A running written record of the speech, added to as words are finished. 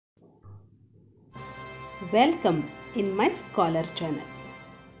Welcome in my Scholar channel.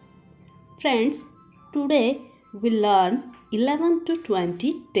 Friends, today we learn 11 to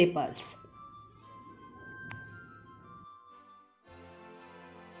 20 tables.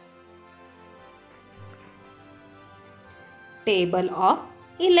 Table of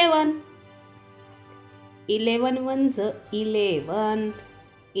 11. 11 ones are 11.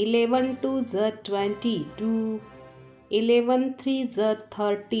 11 twos are 22. 11 threes are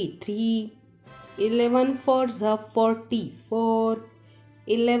 33. 11 fours are 44.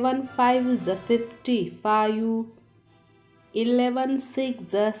 11 fives are 55. 11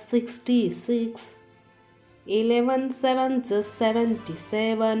 sixes are 66. 11 sevens are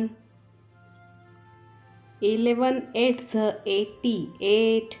 77. 11 eights are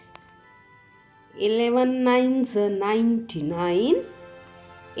 88. 11 nines are 99.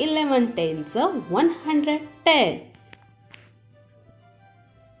 11 tens are 110.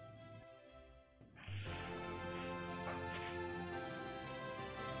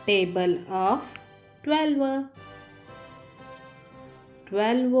 Table of 12.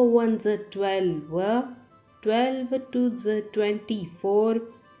 12 ones are 12. 12 twos are 24.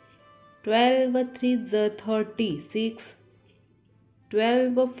 12 threes are 36.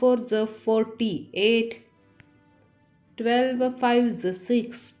 12 fours are 48. 12 fives are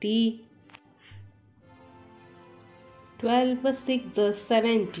 60. 12 sixes are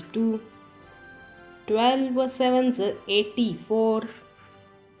 72. 12 sevens are 84.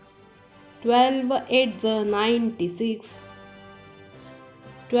 12 eights are 96.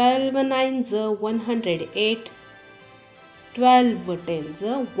 12 nines are 108. 12 tens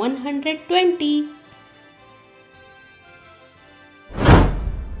are 120.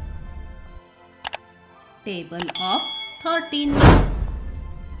 Table of 13.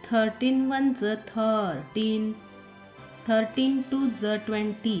 13 ones are 13. 13 twos are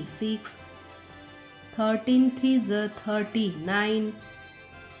 26. 13 threes are 39.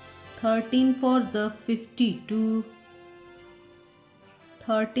 13 fours are 52.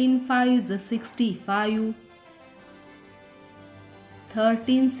 13 fives are 65.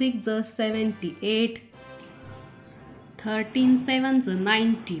 13 sixes are 78. 13 sevens are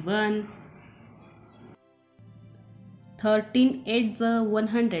 91. 13 eights are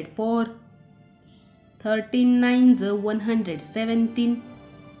 104. 13 nines are 117.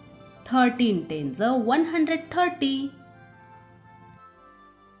 13 tens are 130.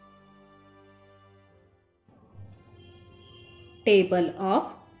 Table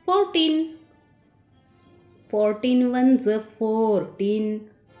of 14. 14 ones are 14.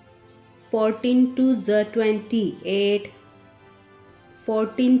 14 twos are 28.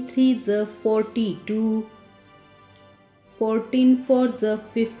 14 threes are 42. 14 fours are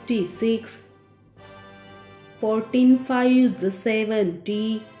 56. 14 fives are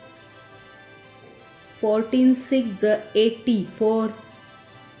 70. 14 sixes are 84.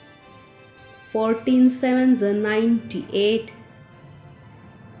 14 sevens are 98.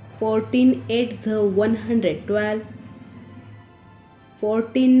 14 eights are 112.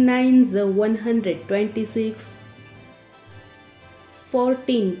 14 nines are 126.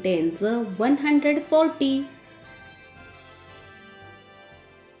 14 tens are 140.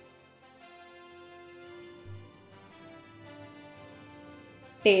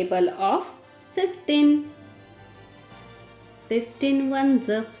 Table of 15. 15 ones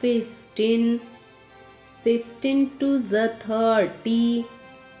are 15. 15 twos are 30.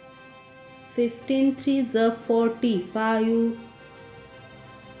 15 threes are 45.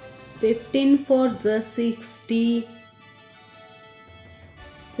 15 fours are 60.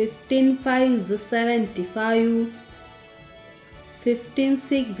 15 fives are 75. 15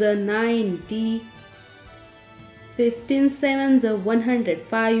 sixes are 90. 15 sevens are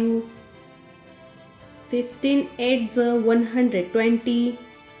 105. 15 eights are 120.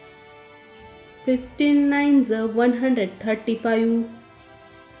 15 nines are 135.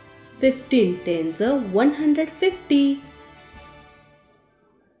 15 tens are 150.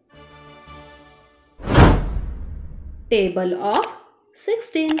 Table of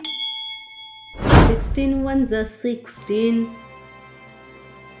 16. 16 ones are 16.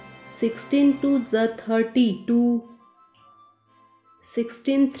 16 twos are 32.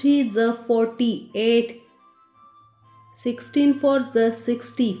 16 threes are 48. 16 fours are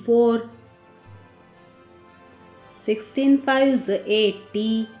 64. 16 fives are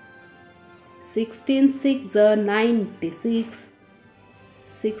 80. 16 sixes are 96.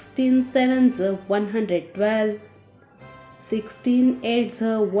 16 sevens are 112. 16 eights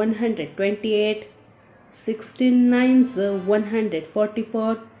are 128. 16 nines are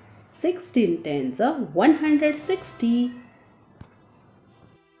 144. 16 tens are 160.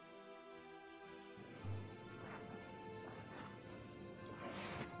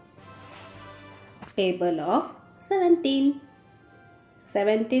 Table of 17.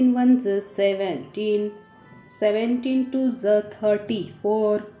 17 ones is 17. 17 twos is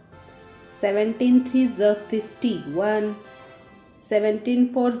 34. 17 threes is 51. 17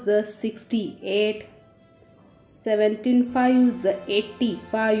 fours is 68. 17 fives is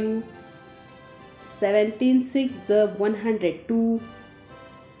 85. 17 sixes is 102.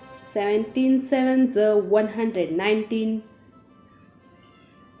 17 sevens is 119.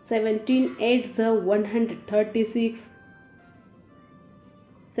 17 eights is 136.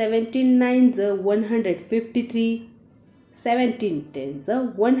 17 nines is 153. 17 tens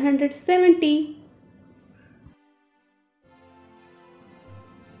is 170.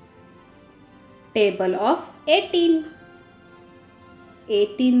 Table of 18.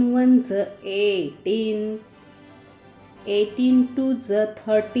 18 ones is 18. 18 twos is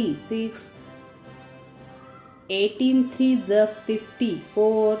 36. 18 threes is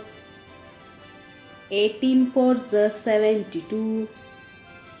 54. 18 fours is 72.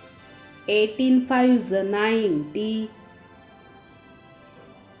 18 fives is 90.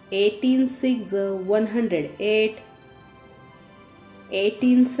 18 sixes is 108.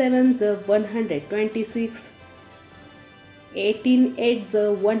 18 sevens is 126. 18 eights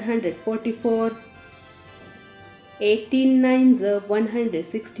is 144. 18 nines is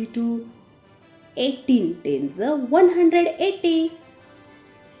 162. 18 tens is 180.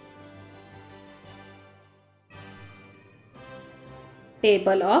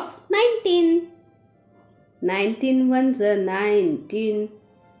 Table of 19. 19 ones is 19.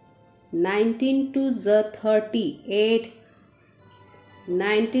 19 twos is 38.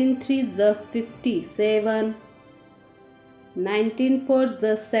 19 threes is 57. 19 fours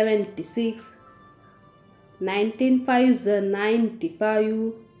is 76. 19 fives is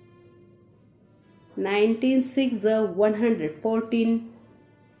 95. 19 sixes is 114.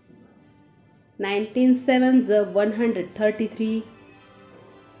 19 sevens is 133.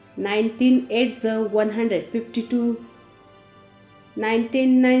 19 eights is 152.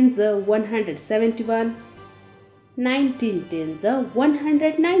 19 nines is 171. 19 tens is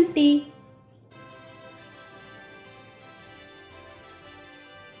 190.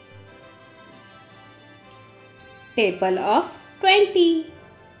 Table of 20.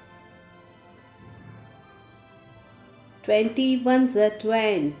 20 ones is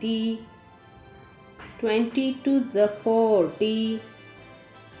 20. 20 twos is 40.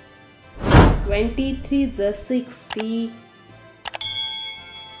 23 is 60.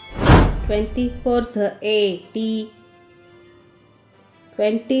 24 is 80.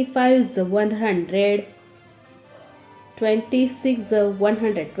 25 is 100. 26 is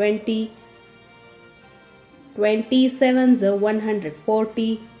 120. 27 is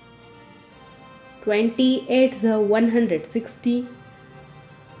 140. 28 is 160.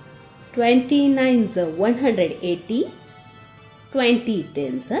 29 is 180. 20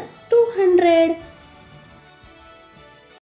 tens is 200.